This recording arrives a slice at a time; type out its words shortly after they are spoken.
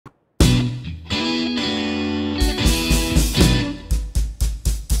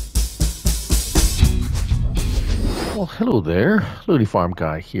Hello there, Looney Farm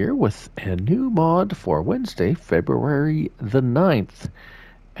Guy here with a new mod for Wednesday, February the 9th.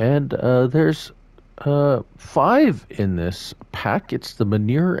 And there's 5 in this pack. It's the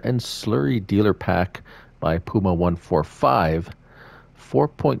Manure and Slurry Dealer Pack by Puma 145.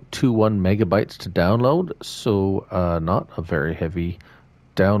 4.21 megabytes to download, so not a very heavy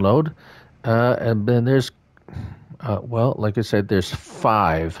download. And then there's, well, like I said, there's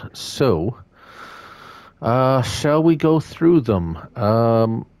 5. So shall we go through them?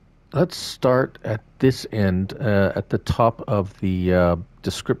 Let's start at this end, at the top of the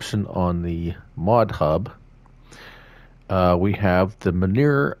description on the mod hub. We have the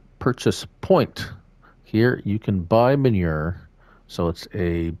manure purchase point. Here you can buy manure, so it's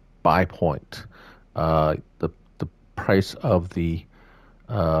a buy point. The price of the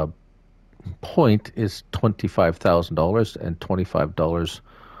point is $25,000 and $25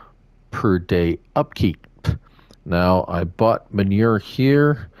 per day upkeep. Now I bought manure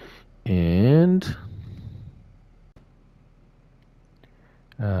here, and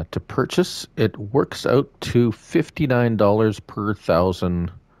to purchase it works out to $59 per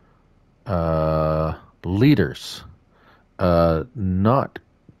 1,000 liters. Not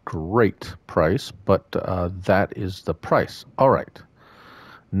great price, but that is the price. All right.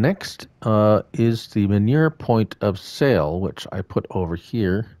 Next is the manure point of sale, which I put over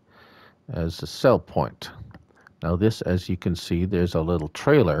here as a sell point. Now this, as you can see, there's a little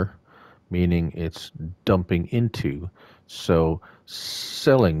trailer, meaning it's dumping into. So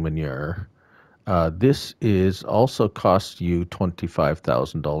selling manure, this is also cost you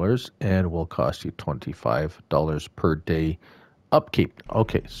 $25,000 and will cost you $25 per day upkeep.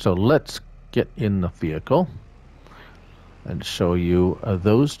 Okay, so let's get in the vehicle and show you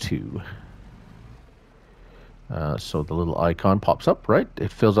those two. So the little icon pops up, right?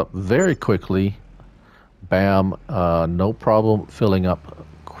 It fills up very quickly. Bam, no problem filling up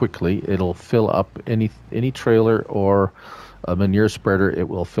quickly. It'll fill up any trailer or a manure spreader, it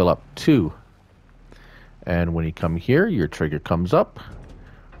will fill up too. And when you come here, your trigger comes up,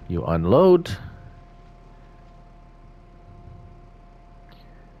 you unload,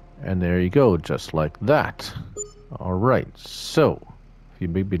 and there you go, just like that. All right, so if you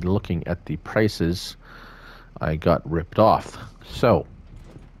may be looking at the prices, I got ripped off. So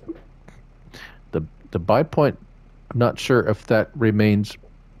the buy point, I'm not sure if that remains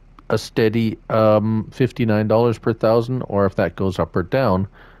a steady $59 per 1,000 or if that goes up or down.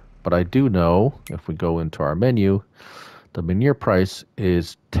 But I do know, if we go into our menu, the manure price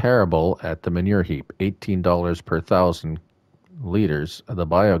is terrible at the manure heap, $18 per 1,000 liters. The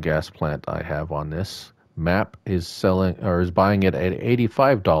biogas plant I have on this map is selling or is buying it at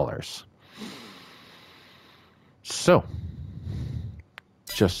 $85. So,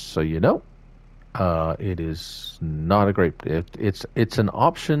 just so you know, it is not a great. It's an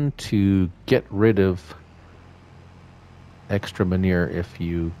option to get rid of extra manure if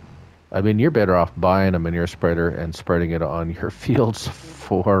you. I mean, you're better off buying a manure spreader and spreading it on your fields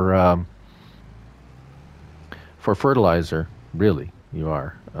for fertilizer. Really, you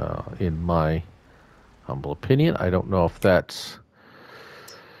are, in my humble opinion. I don't know if that's.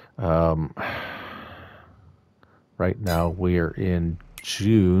 Right now we're in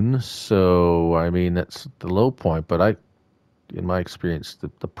June, so I mean that's the low point, but in my experience,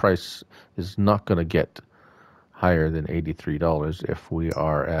 the price is not going to get higher than $83 if we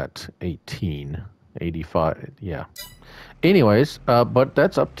are at 18, 85, yeah. Anyways, but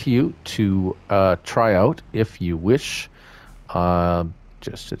that's up to you to try out if you wish.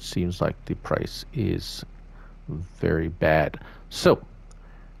 Just it seems like the price is very bad. So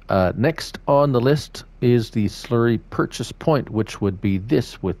next on the list is the slurry purchase point, which would be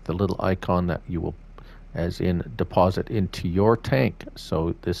this with the little icon that you will, as in, deposit into your tank.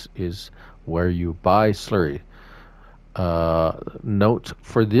 So this is where you buy slurry. Note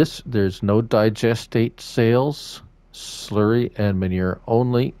for this, there's no digestate sales, slurry and manure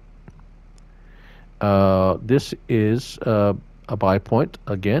only. This is a buy point,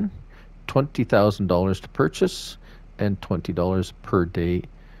 again, $20,000 to purchase and $20 per day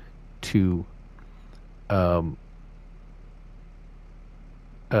to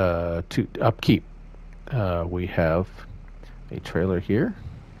upkeep. We have a trailer here,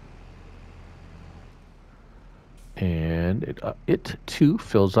 and it too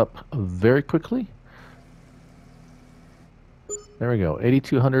fills up very quickly. There we go,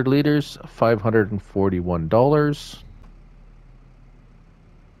 8,200 liters, $541.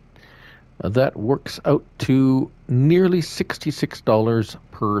 That works out to nearly $66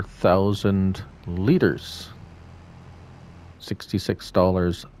 per 1,000 liters.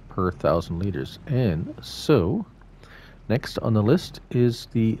 $66 per 1,000 liters. And so Next on the list is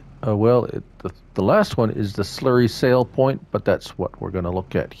the last one is the slurry sale point, but that's what we're going to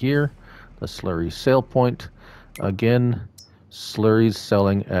look at here. The slurry sale point. Again, slurries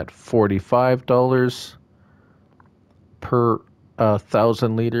selling at $45 per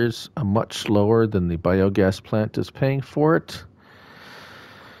 1,000 liters, much lower than the biogas plant is paying for it.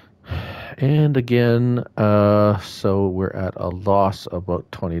 And again, so we're at a loss of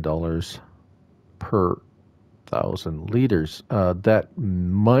about $20 per 1,000 liters. That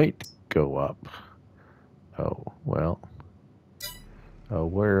might go up. Oh, well.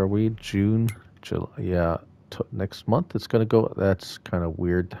 Where are we? June, July. Yeah, next month it's going to go. That's kind of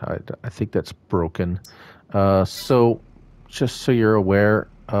weird. I think that's broken. So just so you're aware,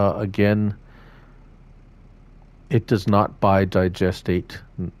 again, it does not buy digestate,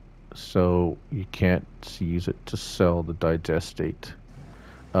 so you can't use it to sell the digestate.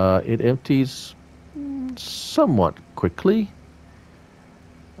 It empties somewhat quickly,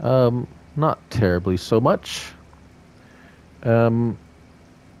 not terribly so much. Again,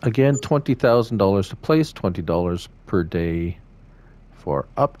 $20,000 to place, $20 per day for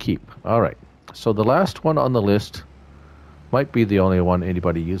upkeep. All right, so the last one on the list might be the only one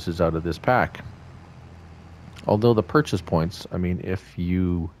anybody uses out of this pack. Although the purchase points, I mean, if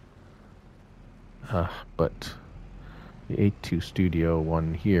you, but the 8.2 Studio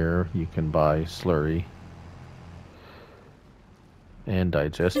one here, you can buy slurry and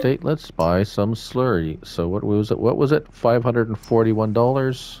digestate. Let's buy some slurry. So what was it? What was it?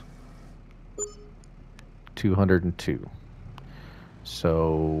 $541. 202.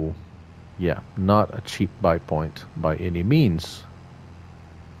 So yeah, not a cheap buy point by any means.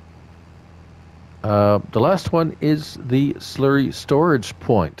 The last one is the slurry storage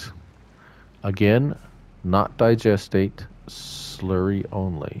point. Again, not digestate, slurry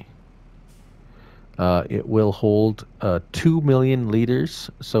only. It will hold 2 million liters,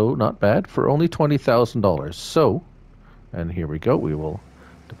 so not bad, for only $20,000. So, and here we go, we will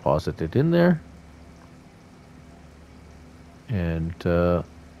deposit it in there. And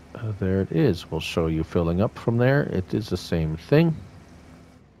there it is. We'll show you filling up from there. It is the same thing.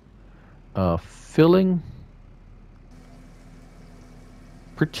 Filling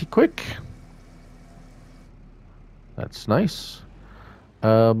pretty quick. That's nice.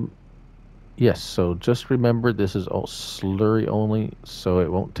 Yes, so just remember this is all slurry only, so it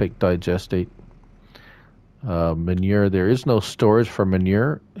won't take digestate. Manure, there is no storage for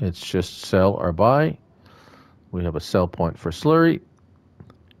manure. It's just sell or buy. We have a sell point for slurry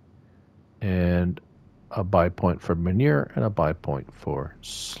and a buy point for manure and a buy point for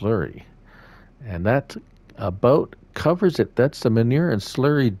slurry. And that about covers it. That's the Manure and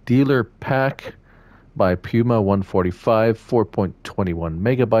Slurry Dealer Pack by Puma 145, 4.21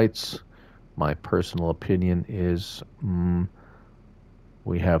 megabytes. My personal opinion is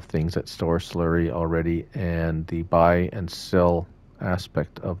we have things that store slurry already, and the buy and sell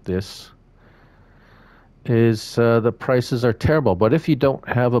aspect of this is the prices are terrible. But if you don't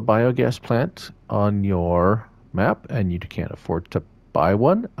have a biogas plant on your map and you can't afford to buy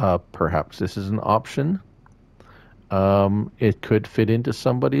one, perhaps this is an option. It could fit into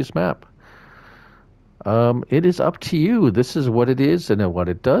somebody's map. It is up to you. This is what it is and what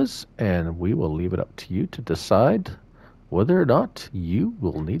it does, and we will leave it up to you to decide whether or not you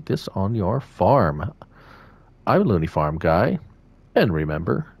will need this on your farm. I'm Looney Farm Guy, and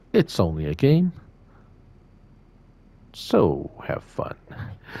remember, it's only a game, so have fun.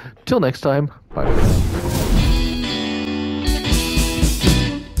 Till next time, bye.